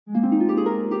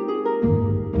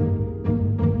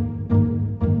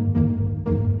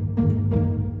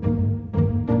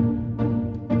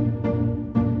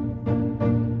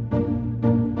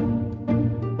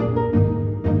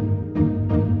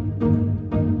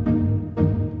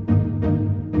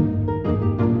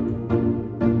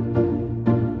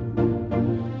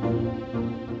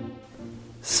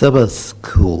Sabbath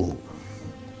School.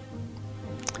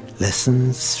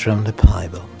 Lessons from the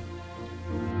Bible.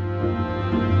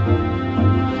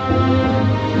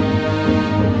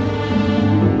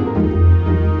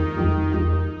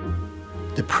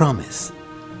 The promise,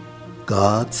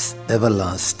 God's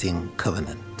everlasting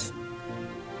covenant.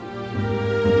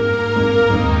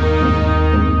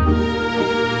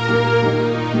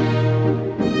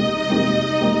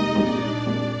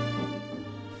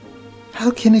 How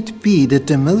can it be that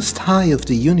the Most High of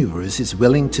the universe is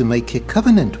willing to make a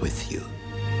covenant with you?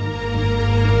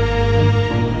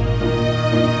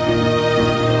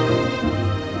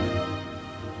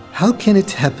 How can it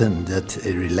happen that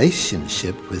a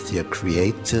relationship with your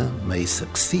Creator may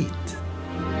succeed?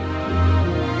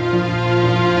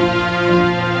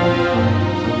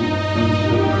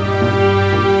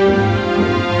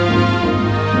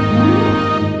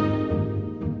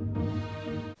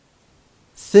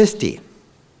 Thirsty.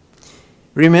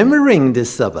 Remembering the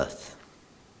Sabbath.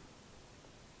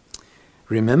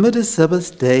 Remember the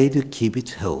Sabbath day to keep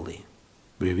it holy.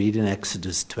 We read in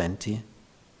Exodus 20,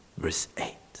 verse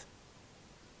 8.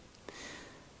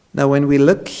 Now when we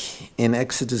look in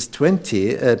Exodus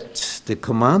 20 at the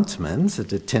commandments, at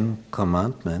the 10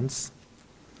 commandments,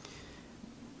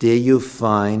 there you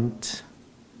find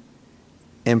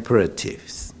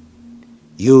imperatives.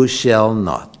 You shall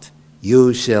not,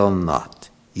 you shall not,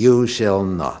 you shall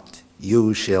not,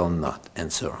 you shall not,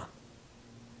 and so on.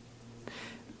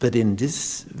 But in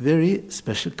this very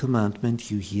special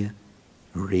commandment you hear,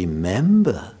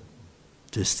 remember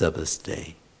the Sabbath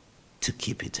day to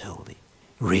keep it holy.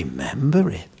 Remember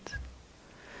it.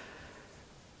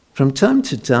 From time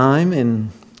to time in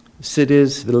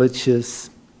cities, villages,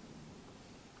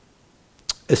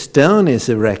 a stone is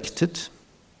erected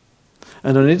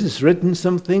and on it is written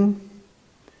something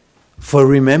for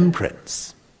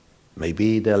remembrance.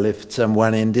 Maybe there lived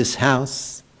someone in this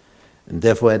house, and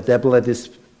therefore a tablet is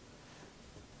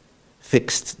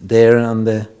fixed there on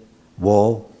the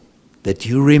wall that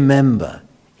you remember.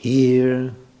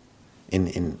 Here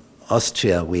in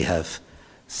Austria we have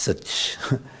such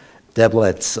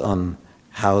tablets on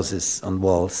houses, on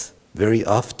walls, very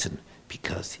often,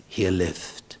 because here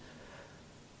lived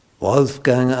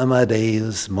Wolfgang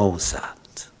Amadeus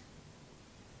Mozart.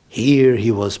 Here he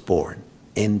was born,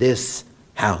 in this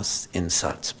house in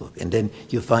Salzburg. And then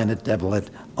you find a tablet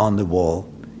on the wall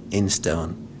in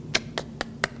stone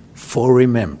for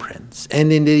remembrance.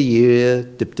 And in the year,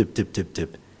 tip, tip, tip, tip,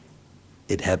 tip,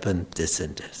 it happened this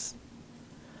and this.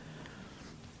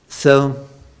 So,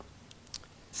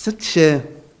 such a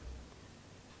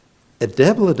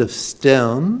tablet of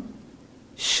stone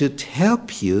should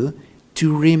help you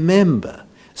to remember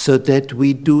so that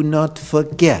we do not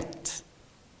forget,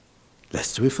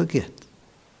 lest we forget.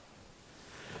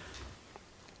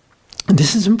 And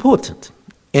this is important.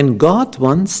 And God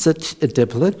wants such a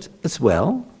tablet as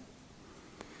well.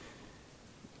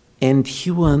 And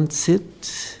He wants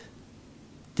it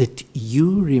that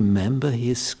you remember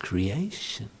His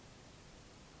creation.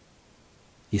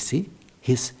 You see?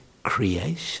 His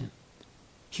creation.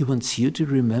 He wants you to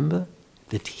remember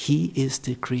that He is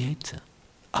the creator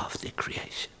of the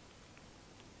creation.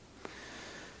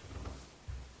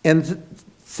 And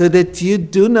so that you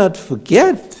do not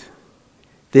forget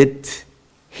that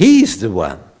He is the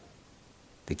one,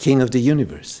 the King of the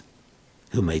universe,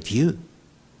 who made you,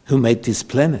 who made this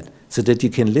planet, so that you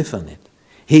can live on it.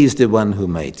 He is the one who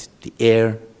made the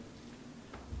air,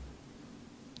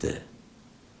 the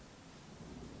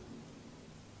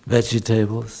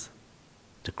vegetables,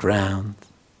 the ground,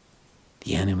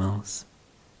 the animals,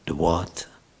 the water.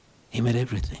 He made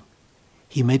everything.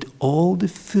 He made all the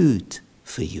food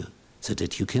for you so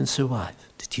that you can survive,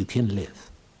 that you can live.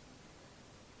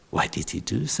 Why did He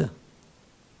do so?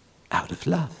 Out of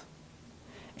love.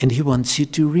 And He wants you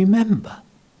to remember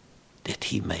that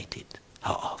He made it.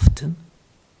 How often?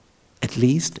 At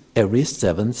least every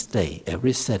seventh day,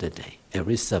 every Saturday,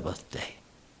 every Sabbath day.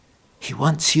 He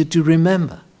wants you to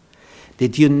remember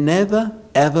that you never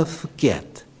ever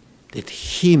forget that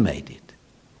He made it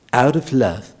out of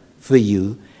love for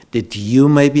you, that you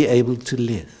may be able to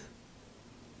live.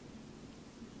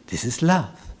 This is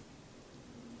love.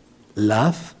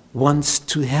 Love wants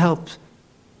to help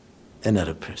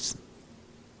another person.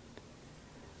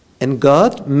 And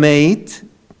God made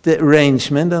the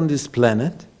arrangement on this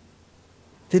planet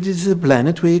that it is a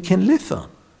planet where you can live on.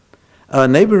 Our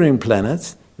neighboring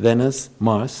planets, Venus,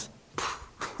 Mars,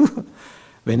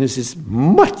 Venus is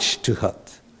much too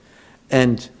hot,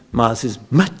 and Mars is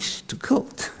much too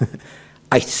cold,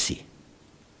 icy.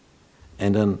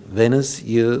 And on Venus,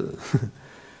 you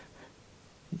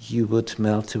would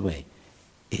melt away.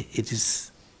 It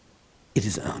is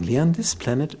only on this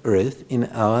planet Earth, in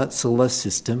our solar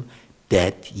system,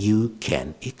 that you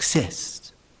can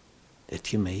exist,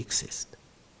 that you may exist.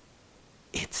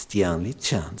 It's the only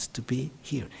chance to be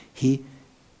here. He,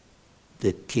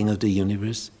 the King of the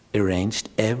universe, arranged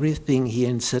everything here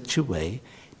in such a way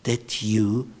that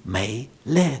you may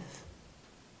live.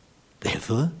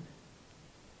 Therefore,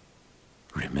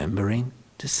 remembering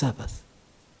the Sabbath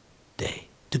day,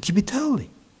 to keep it holy.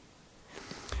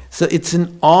 So it's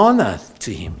an honor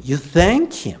to him. You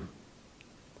thank him.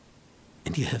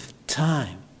 And you have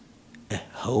time. A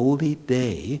holy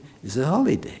day is a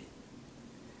holiday.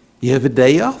 You have a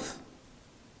day off.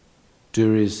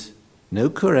 There is no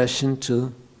coercion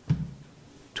to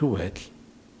work.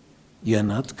 You are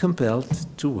not compelled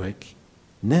to work.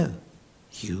 No,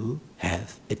 you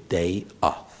have a day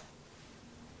off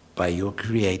by your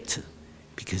Creator,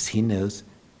 because he knows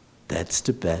that's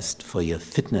the best for your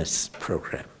fitness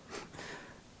program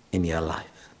in your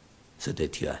life, so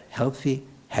that you are healthy,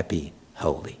 happy,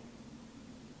 holy.